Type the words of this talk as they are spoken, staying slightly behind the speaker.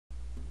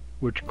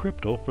Which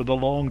crypto for the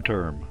long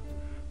term?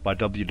 By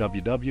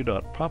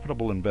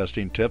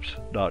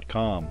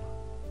www.profitableinvestingtips.com.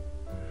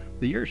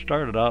 The year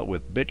started out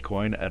with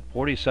Bitcoin at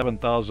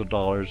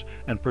 $47,000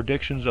 and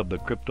predictions of the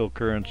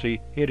cryptocurrency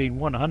hitting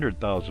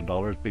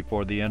 $100,000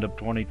 before the end of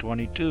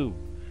 2022.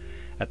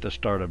 At the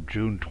start of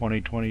June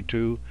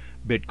 2022,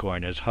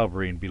 Bitcoin is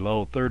hovering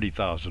below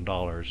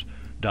 $30,000,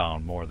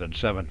 down more than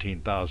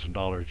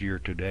 $17,000 year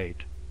to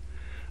date.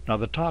 Now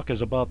the talk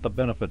is about the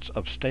benefits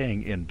of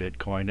staying in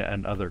Bitcoin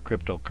and other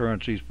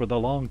cryptocurrencies for the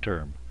long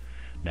term.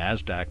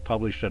 Nasdaq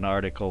published an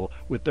article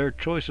with their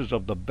choices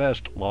of the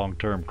best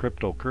long-term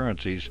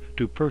cryptocurrencies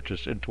to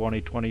purchase in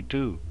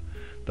 2022.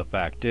 The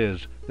fact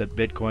is that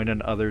Bitcoin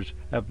and others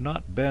have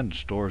not been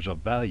stores of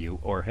value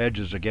or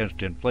hedges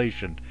against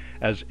inflation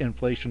as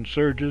inflation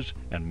surges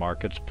and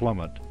markets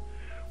plummet.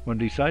 When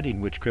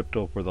deciding which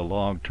crypto for the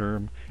long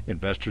term,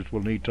 investors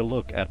will need to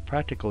look at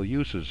practical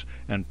uses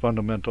and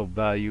fundamental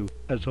value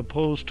as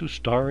opposed to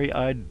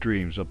starry-eyed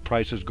dreams of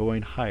prices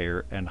going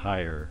higher and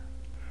higher.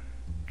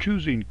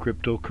 Choosing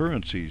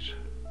cryptocurrencies.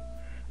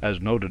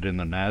 As noted in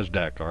the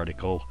Nasdaq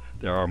article,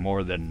 there are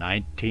more than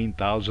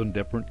 19,000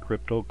 different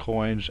crypto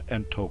coins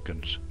and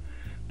tokens.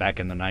 Back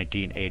in the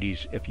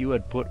 1980s, if you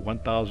had put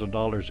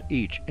 $1,000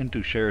 each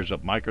into shares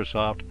of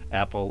Microsoft,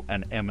 Apple,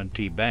 and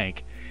M&T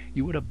Bank,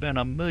 you would have been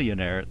a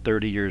millionaire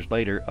 30 years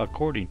later,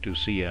 according to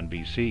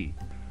CNBC.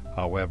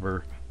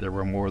 However, there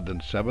were more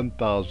than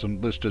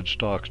 7,000 listed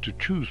stocks to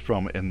choose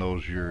from in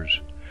those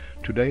years.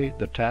 Today,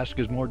 the task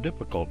is more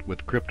difficult,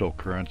 with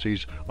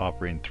cryptocurrencies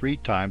offering 3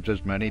 times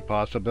as many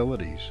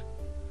possibilities.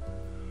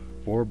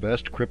 4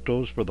 best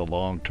cryptos for the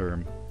long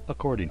term,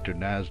 according to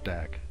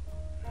Nasdaq.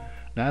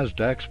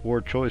 Nasdaq's 4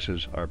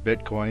 choices are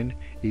Bitcoin,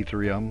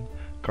 Ethereum,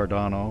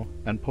 Cardano,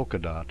 and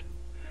Polkadot.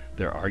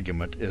 Their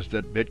argument is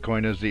that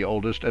Bitcoin is the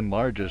oldest and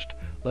largest,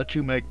 lets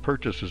you make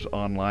purchases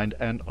online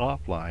and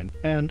offline,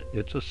 and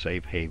it's a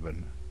safe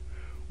haven.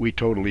 We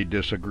totally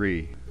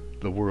disagree.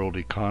 The world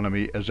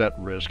economy is at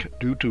risk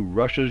due to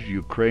Russia's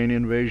Ukraine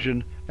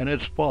invasion and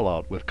its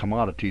fallout with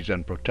commodities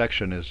and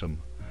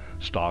protectionism.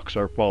 Stocks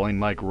are falling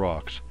like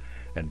rocks,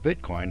 and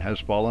Bitcoin has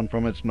fallen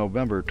from its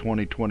November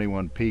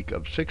 2021 peak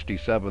of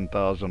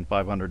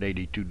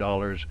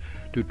 $67,582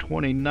 to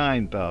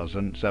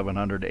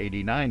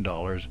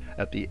 $29,789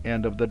 at the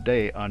end of the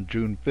day on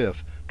June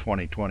 5,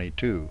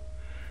 2022.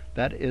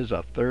 That is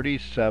a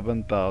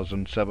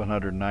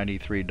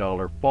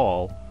 $37,793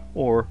 fall,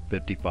 or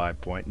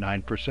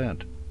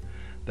 55.9%.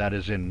 That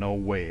is in no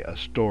way a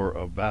store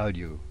of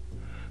value.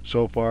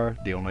 So far,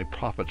 the only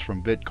profits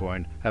from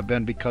Bitcoin have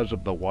been because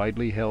of the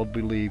widely held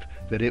belief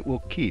that it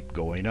will keep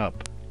going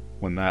up.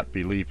 When that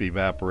belief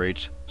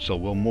evaporates, so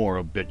will more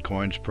of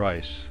Bitcoin's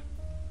price.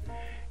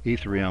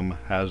 Ethereum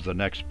has the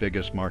next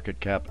biggest market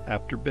cap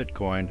after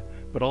Bitcoin,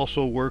 but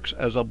also works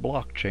as a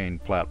blockchain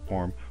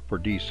platform for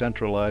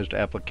decentralized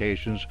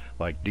applications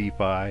like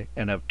DeFi,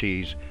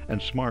 NFTs,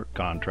 and smart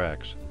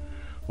contracts.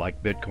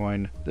 Like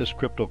Bitcoin, this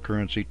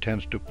cryptocurrency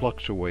tends to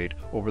fluctuate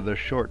over the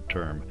short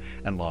term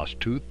and lost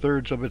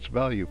 2/3 of its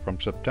value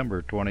from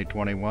September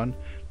 2021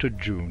 to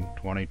June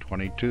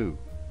 2022.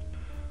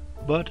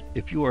 But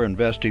if you are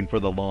investing for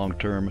the long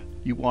term,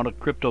 you want a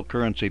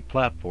cryptocurrency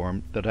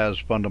platform that has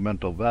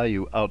fundamental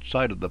value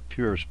outside of the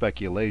pure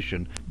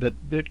speculation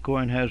that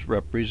Bitcoin has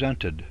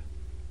represented.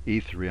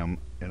 Ethereum,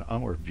 in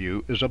our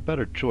view, is a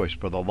better choice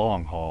for the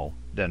long haul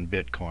than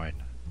Bitcoin.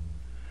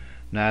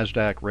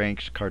 Nasdaq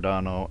ranks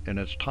Cardano in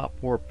its top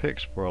 4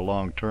 picks for a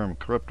long-term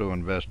crypto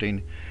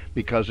investing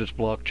because its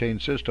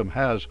blockchain system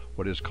has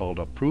what is called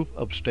a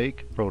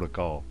proof-of-stake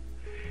protocol.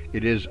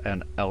 It is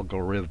an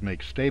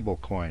algorithmic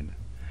stablecoin.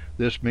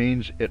 This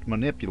means it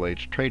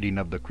manipulates trading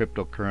of the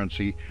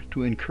cryptocurrency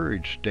to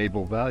encourage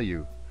stable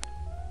value.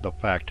 The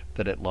fact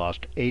that it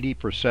lost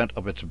 80%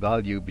 of its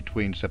value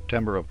between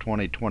September of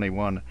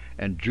 2021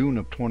 and June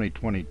of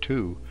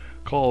 2022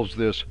 calls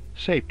this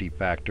safety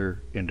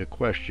factor into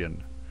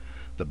question.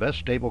 The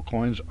best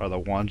stablecoins are the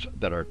ones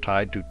that are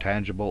tied to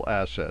tangible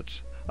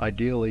assets,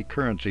 ideally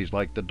currencies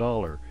like the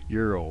dollar,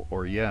 euro,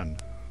 or yen.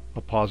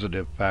 A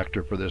positive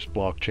factor for this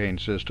blockchain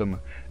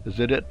system is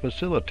that it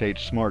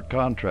facilitates smart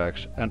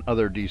contracts and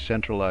other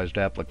decentralized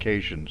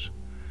applications.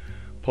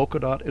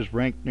 Polkadot is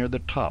ranked near the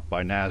top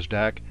by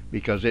Nasdaq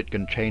because it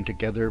can chain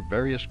together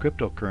various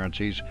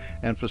cryptocurrencies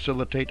and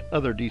facilitate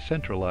other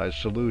decentralized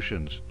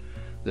solutions.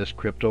 This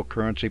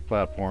cryptocurrency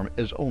platform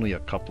is only a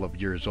couple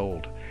of years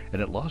old,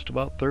 and it lost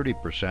about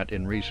 30%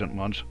 in recent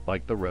months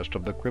like the rest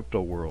of the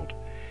crypto world.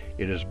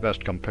 It is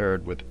best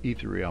compared with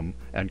Ethereum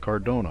and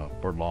Cardano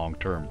for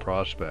long-term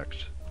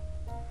prospects.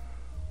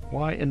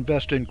 Why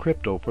invest in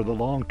crypto for the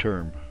long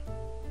term?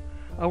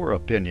 Our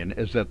opinion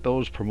is that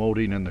those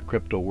promoting in the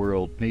crypto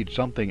world need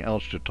something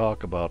else to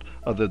talk about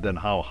other than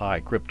how high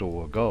crypto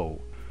will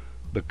go.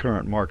 The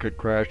current market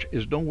crash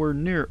is nowhere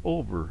near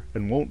over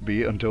and won't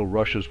be until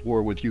Russia's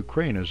war with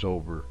Ukraine is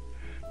over.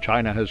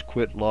 China has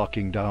quit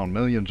locking down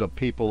millions of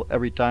people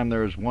every time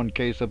there is one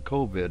case of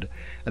COVID,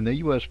 and the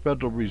U.S.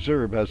 Federal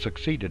Reserve has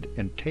succeeded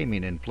in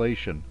taming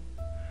inflation.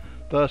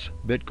 Thus,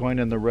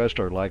 Bitcoin and the rest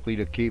are likely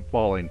to keep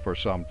falling for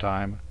some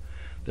time.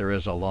 There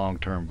is a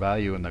long-term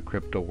value in the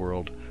crypto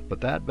world,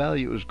 but that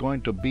value is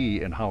going to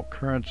be in how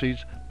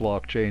currencies,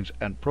 blockchains,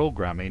 and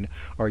programming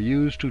are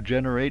used to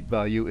generate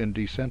value in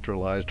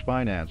decentralized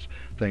finance,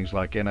 things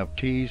like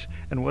NFTs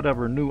and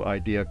whatever new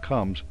idea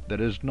comes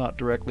that is not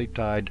directly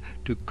tied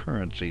to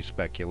currency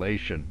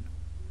speculation.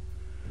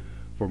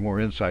 For more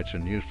insights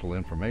and useful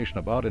information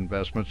about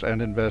investments and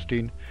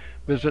investing,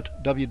 visit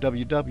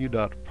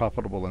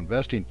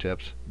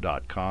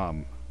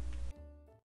www.profitableinvestingtips.com.